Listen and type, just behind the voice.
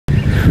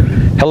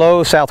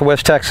Hello,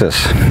 Southwest Texas.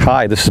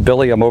 Hi, this is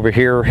Billy. I'm over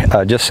here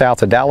just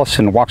south of Dallas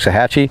in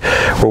Waxahachie,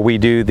 where we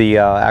do the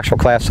actual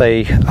Class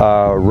A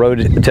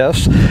road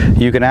test.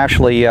 You can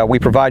actually, we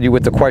provide you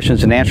with the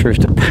questions and answers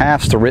to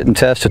pass the written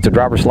test at the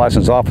driver's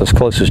license office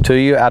closest to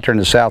you out there in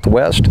the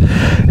Southwest.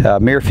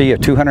 Mere fee of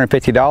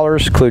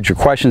 $250, includes your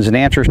questions and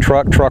answers,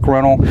 truck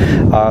rental.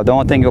 The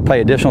only thing you'll pay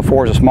additional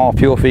for is a small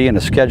fuel fee and a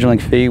scheduling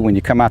fee when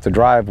you come out to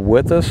drive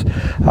with us.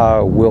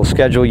 We'll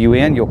schedule you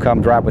in. You'll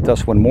come drive with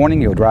us one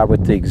morning. You'll drive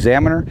with the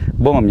examiner.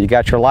 Boom, you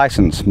got your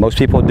license. Most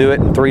people do it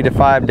in 3 to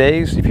 5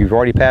 days. If you've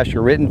already passed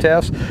your written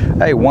test,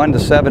 hey, 1 to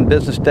 7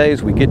 business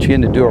days, we get you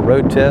in to do a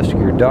road test.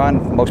 You're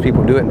done. Most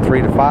people do it in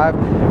 3 to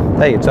 5.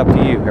 Hey, it's up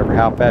to you,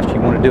 how fast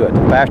you want to do it. The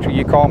faster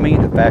you call me,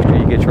 the faster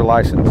you get your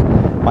license.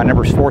 My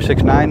number is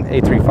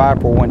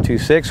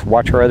 469-835-4126.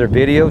 Watch our other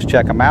videos,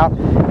 check them out,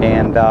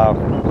 and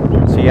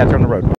see you out there on the road.